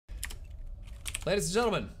Ladies and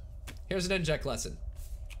gentlemen, here's an inject lesson.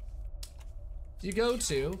 You go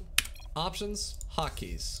to options,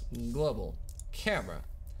 hotkeys, global, camera,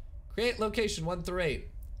 create location 1 through 8,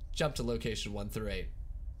 jump to location 1 through 8.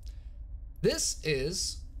 This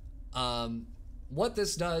is, what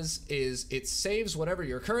this does is it saves whatever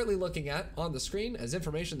you're currently looking at on the screen as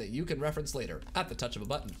information that you can reference later at the touch of a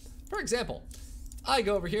button. For example, I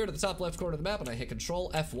go over here to the top left corner of the map and I hit Control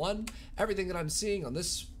F1. Everything that I'm seeing on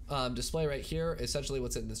this display right here, essentially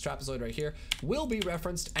what's in this trapezoid right here, will be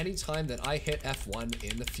referenced anytime that I hit F1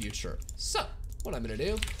 in the future. So, what I'm gonna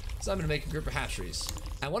do is I'm gonna make a group of hatcheries.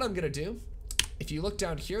 And what I'm gonna do, if you look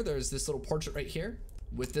down here, there's this little portrait right here.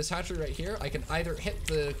 With this hatchery right here, I can either hit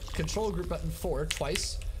the control group button 4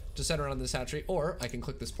 twice to center on this hatchery, or I can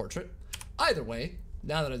click this portrait. Either way,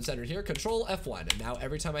 now that I'm centered here, Control F1, and now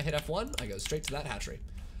every time I hit F1, I go straight to that hatchery.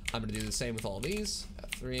 I'm gonna do the same with all of these.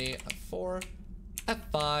 F3, F4,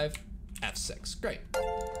 F5, F6. Great.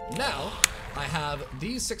 Now, I have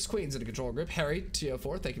these 6 queens in a control group. Harry,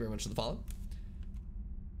 TO4, thank you very much for the follow.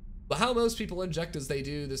 But how most people inject is they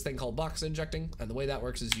do this thing called box injecting, and the way that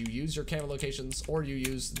works is you use your camera locations, or you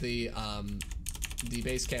use the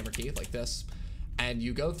base camera key, like this, and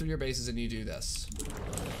you go through your bases and you do this.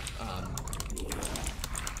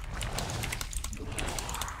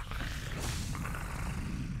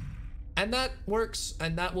 And that works,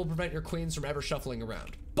 and that will prevent your queens from ever shuffling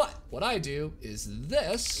around. But what I do is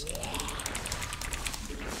this,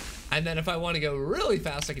 and then if I want to go really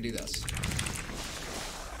fast, I can do this.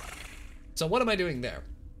 So what am I doing there?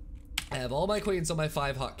 I have all my queens on my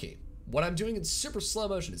 5 hotkey. What I'm doing in super slow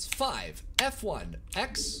motion is 5, F1,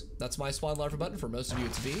 X, that's my spawn larva button, for most of you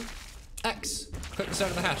it's V, X, click the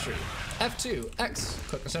center of the hatchery, F2, X,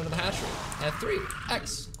 click the center of the hatchery, F3,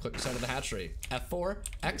 X, click the center of the hatchery, F4,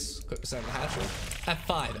 X, click the center of the hatchery,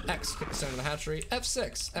 F5, X, click the center of the hatchery,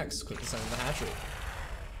 F6, X, click the center of the hatchery.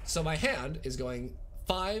 So my hand is going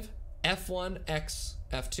 5, F1, X,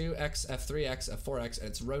 F2, X, F3, X, F4, X, and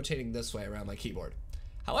it's rotating this way around my keyboard.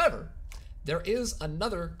 However, there is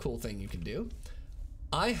another cool thing you can do.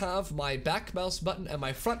 I have my back mouse button and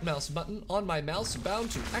my front mouse button on my mouse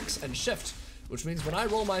bound to X and Shift, which means when I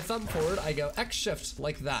roll my thumb forward, I go X Shift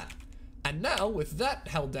like that. And now, with that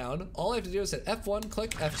held down, all I have to do is hit F1,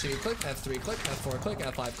 click, F2, click, F3, click, F4, click,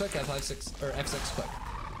 F5, click, F5, 6, or F6, click.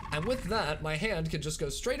 And with that, my hand can just go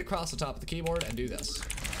straight across the top of the keyboard and do this.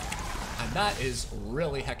 And that is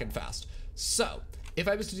really heckin' fast. So, if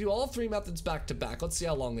I was to do all 3 methods back to back, let's see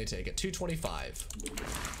how long they take at 225.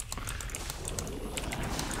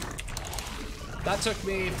 That took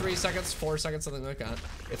me 3 seconds, 4 seconds, something like that.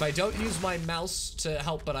 If I don't use my mouse to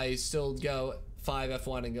help, but I still go 5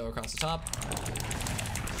 F1 and go across the top,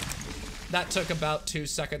 that took about 2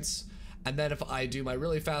 seconds. And then if I do my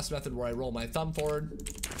really fast method where I roll my thumb forward,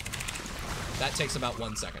 that takes about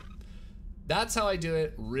 1 second. That's how I do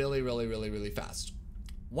it really, really, really, really fast.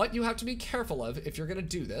 What you have to be careful of if you're gonna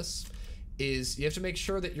do this is you have to make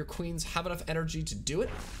sure that your queens have enough energy to do it,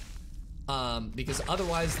 because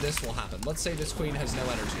otherwise this will happen. Let's say this queen has no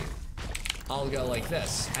energy. I'll go like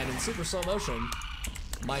this, and in super slow motion,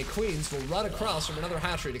 my queens will run across from another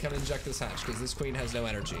hatchery to come inject this hatch because this queen has no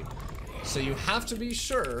energy. So you have to be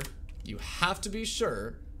sure,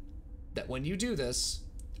 that when you do this,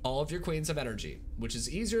 all of your queens have energy, which is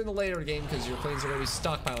easier in the later game because your queens are going to be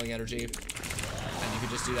stockpiling energy, and you can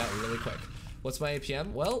just do that really quick. What's my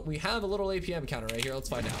APM? Well, we have a little APM counter right here. Let's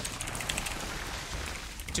find out.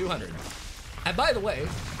 200. And by the way,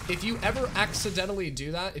 if you ever accidentally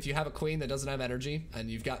do that, if you have a queen that doesn't have energy and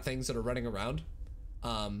you've got things that are running around,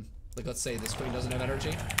 like let's say this queen doesn't have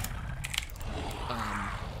energy.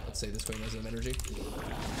 Let's say this queen doesn't have energy.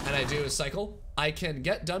 And I do a cycle. I can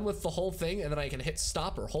get done with the whole thing and then I can hit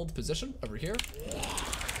stop or hold position over here.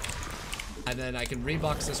 And then I can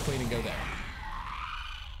rebox this queen and go there.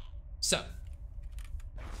 So,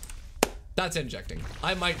 that's injecting.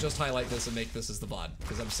 I might just highlight this and make this as the VOD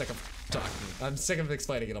because I'm sick of talking. I'm sick of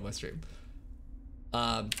explaining it on my stream.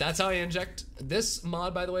 That's how I inject. This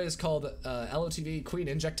mod, by the way, is called LOTV Queen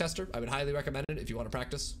Inject Tester. I would highly recommend it if you want to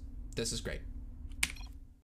practice. This is great.